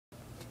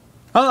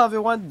Hello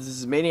everyone, this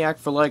is Maniac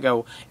for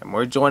LEGO, and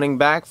we're joining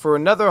back for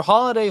another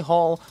Holiday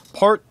Haul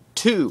Part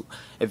 2.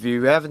 If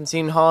you haven't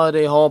seen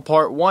Holiday Haul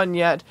Part 1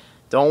 yet,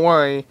 don't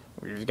worry,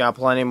 we've got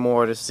plenty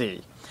more to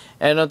see.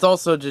 And it's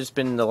also just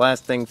been the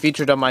last thing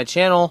featured on my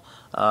channel,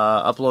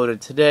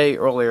 uploaded today,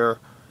 earlier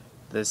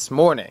this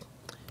morning.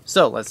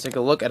 So, let's take a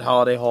look at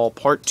Holiday Haul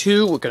Part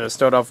 2. We're going to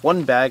start off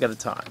one bag at a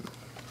time.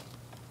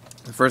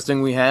 The first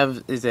thing we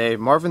have is a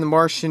Marvin the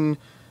Martian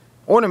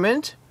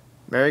ornament.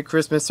 Merry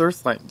Christmas,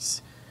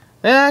 Earthlings.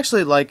 I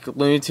actually like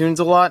Looney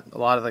Tunes a lot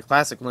of the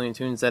classic Looney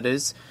Tunes, that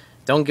is.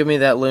 Don't give me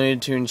that Looney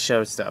Tunes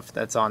show stuff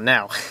that's on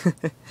now.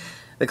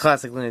 The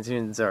classic Looney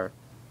Tunes are,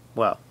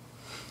 well,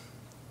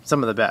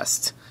 some of the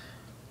best.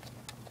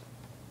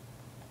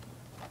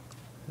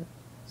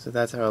 So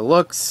that's how it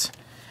looks.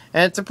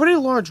 And it's a pretty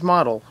large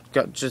model,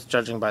 just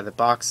judging by the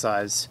box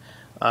size.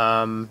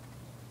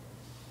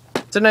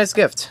 It's a nice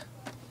gift.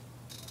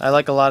 I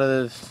like a lot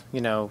of,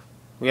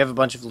 we have a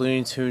bunch of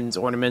Looney Tunes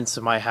ornaments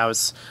in my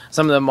house,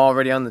 some of them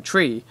already on the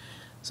tree,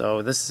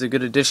 so this is a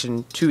good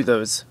addition to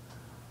those.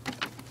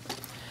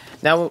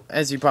 Now,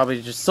 as you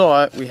probably just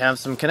saw, we have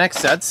some Connect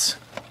sets,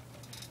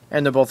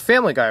 and they're both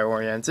Family Guy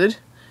oriented.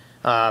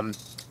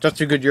 Just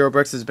Too Good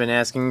Eurobricks has been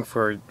asking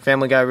for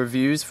Family Guy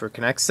reviews for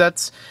Connect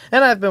sets,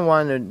 and I've been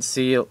wanting to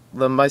see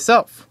them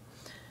myself.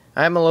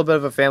 I'm a little bit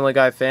of a Family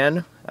Guy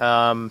fan,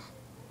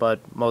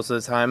 but most of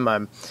the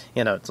time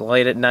it's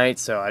late at night,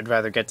 so I'd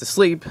rather get to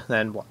sleep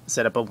than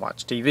sit up and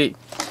watch TV.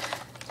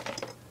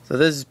 So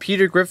this is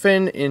Peter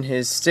Griffin in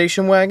his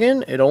station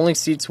wagon. It only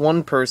seats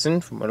one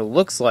person, from what it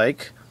looks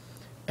like,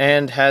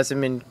 and has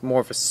him in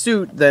more of a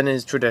suit than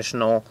his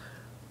traditional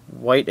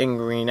white and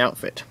green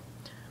outfit.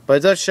 But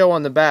it does show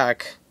on the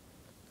back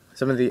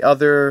some of the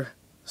other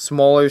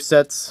smaller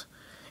sets.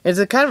 It's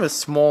a kind of a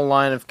small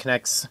line of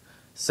Connect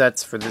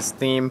sets for this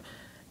theme,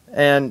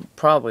 and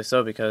probably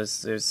so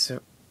because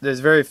there's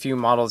very few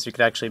models you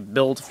could actually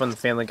build from the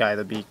Family Guy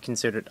that would be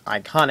considered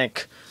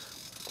iconic.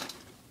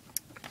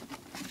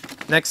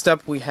 Next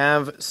up we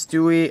have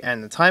Stewie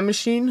and the Time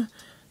Machine.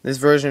 This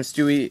version of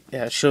Stewie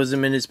shows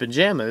him in his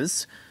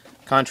pajamas,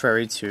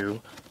 contrary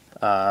to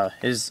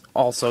his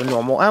also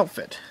normal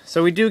outfit.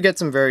 So we do get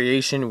some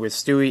variation with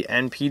Stewie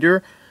and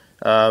Peter.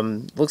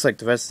 Looks like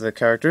the rest of the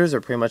characters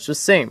are pretty much the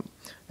same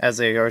as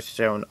they are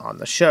shown on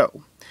the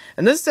show.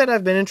 And this set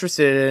I've been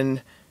interested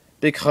in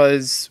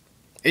because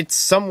it's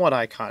somewhat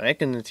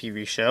iconic in the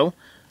TV show,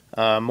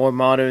 more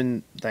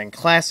modern than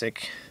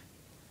classic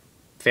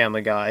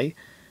Family Guy.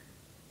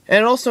 And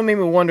it also made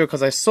me wonder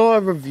because I saw a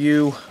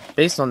review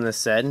based on this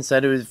set and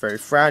said it was very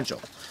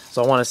fragile.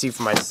 So I want to see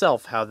for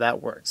myself how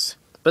that works.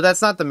 But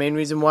that's not the main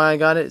reason why I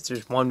got it. It's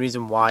just one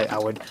reason why I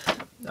would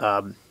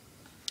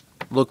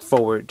look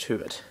forward to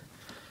it.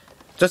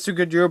 Just Too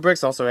Good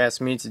Eurobricks also asked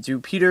me to do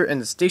Peter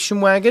and the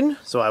Station Wagon,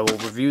 so I will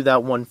review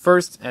that one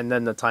first and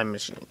then the Time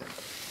Machine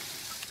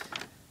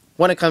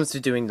when it comes to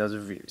doing those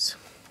reviews.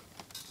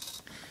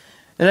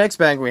 The next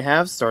bag we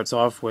have starts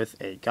off with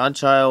a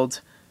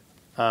Godchild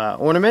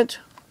ornament,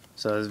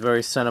 so it's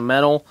very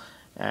sentimental,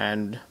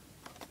 and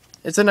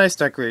it's a nice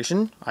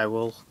decoration. I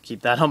will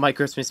keep that on my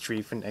Christmas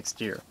tree for next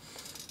year.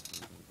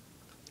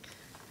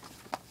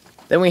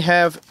 Then we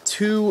have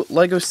two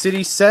LEGO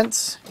City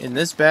sets in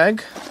this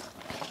bag.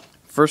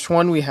 First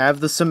one, we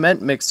have the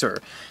cement mixer.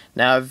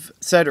 Now, I've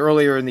said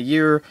earlier in the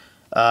year,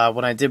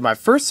 when I did my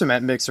first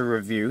cement mixer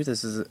review,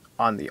 this is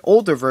on the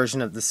older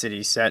version of the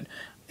City set,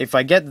 if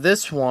I get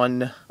this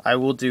one, I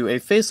will do a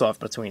face-off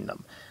between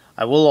them.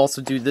 I will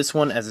also do this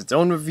one as its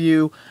own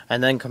review,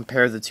 and then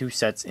compare the two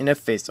sets in a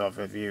face-off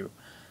review.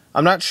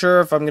 I'm not sure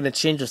if I'm going to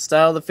change the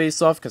style of the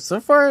face-off, because so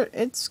far,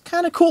 it's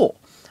kind of cool.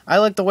 I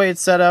like the way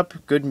it's set up,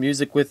 good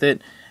music with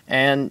it,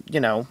 and,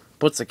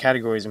 puts the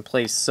categories in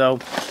place. So,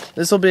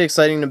 this will be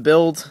exciting to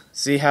build,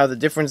 see how the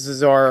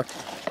differences are,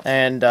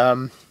 and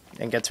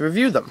get to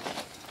review them.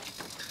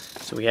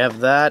 So we have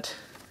that.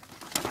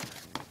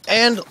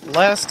 And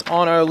last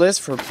on our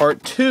list for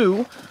part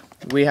 2,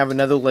 we have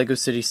another LEGO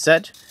City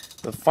set,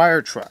 the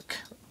fire truck,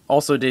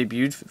 also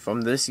debuted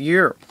from this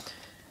year.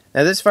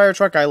 Now this fire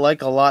truck I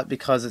like a lot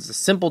because it's a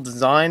simple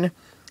design,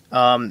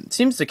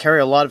 seems to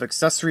carry a lot of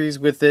accessories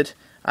with it.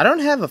 I don't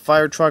have a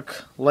fire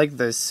truck like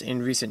this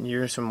in recent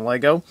years from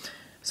LEGO,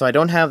 so I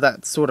don't have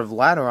that sort of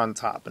ladder on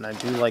top, and I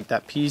do like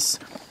that piece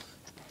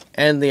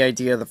and the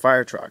idea of the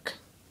fire truck.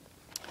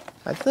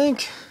 I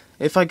think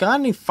if I got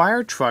any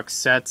fire truck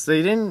sets,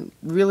 they didn't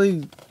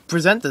really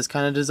present this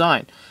kind of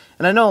design.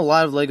 And I know a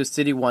lot of LEGO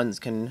City ones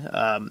can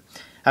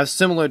have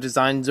similar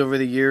designs over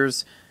the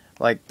years.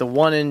 Like the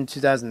one in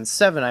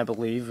 2007, I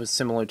believe, was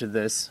similar to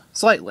this,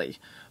 slightly,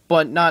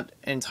 but not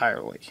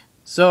entirely.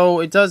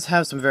 So it does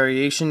have some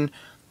variation,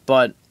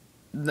 but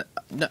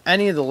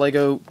any of the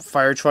LEGO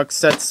fire truck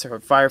sets or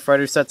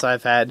firefighter sets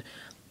I've had,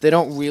 they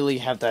don't really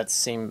have that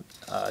same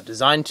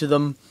design to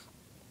them.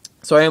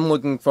 So I am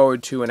looking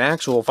forward to an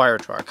actual fire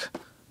truck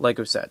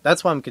LEGO set.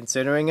 That's why I'm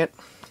considering it.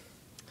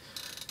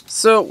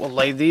 So we'll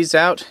lay these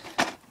out.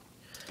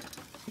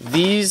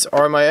 These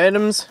are my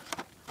items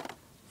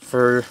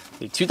for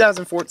the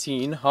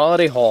 2014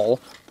 Holiday Haul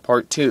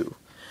Part 2.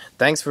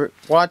 thanks for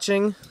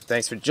watching,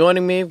 thanks for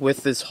joining me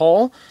with this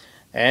haul,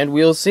 and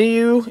we'll see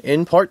you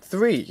in part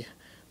 3.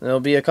 It'll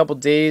be a couple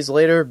days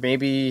later,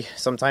 maybe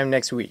sometime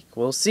next week.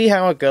 We'll see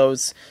how it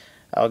goes.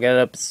 I'll get it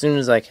up as soon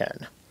as I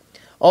can.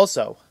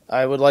 Also,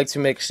 I would like to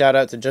make a shout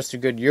out to Just a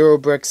Good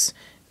Eurobricks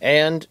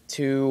and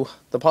to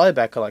the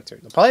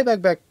ThePolybagCollector. The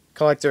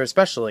ThePolybagCollector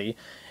especially,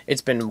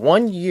 it's been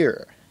 1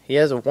 year. He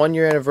has a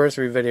 1-year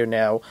anniversary video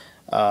now,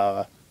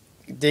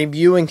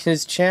 debuting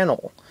his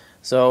channel.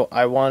 So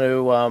I want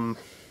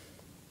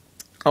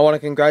to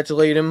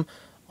congratulate him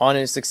on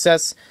his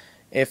success.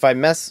 If I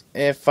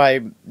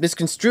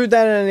misconstrued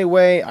that in any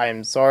way, I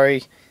am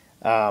sorry.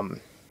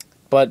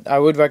 But I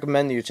would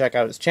recommend that you check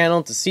out his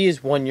channel to see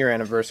his 1-year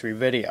anniversary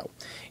video.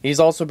 He's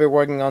also been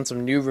working on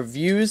some new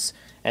reviews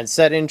and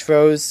set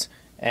intros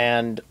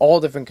and all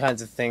different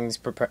kinds of things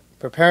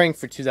preparing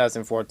for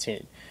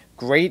 2014.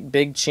 Great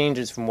big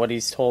changes from what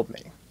he's told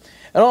me.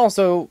 And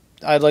also,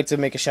 I'd like to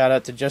make a shout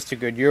out to Just a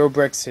Good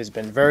Eurobricks. He's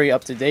been very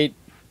up to date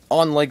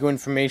on LEGO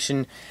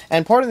information,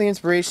 and part of the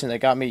inspiration that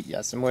got me,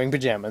 yes, I'm wearing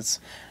pajamas,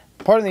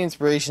 part of the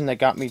inspiration that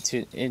got me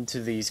into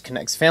these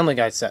Connects Family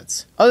Guy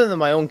sets, other than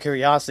my own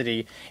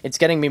curiosity, it's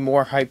getting me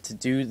more hyped to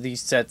do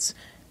these sets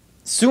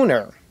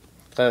sooner,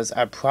 because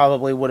I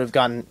probably wouldn't have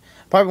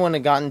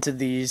gotten to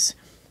these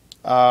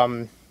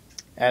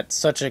at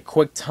such a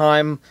quick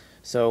time,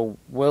 so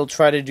we'll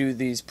try to do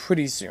these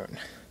pretty soon.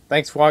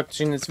 Thanks for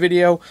watching this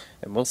video,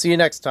 and we'll see you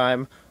next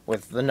time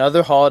with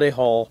another holiday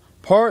haul,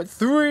 part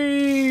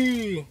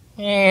 3!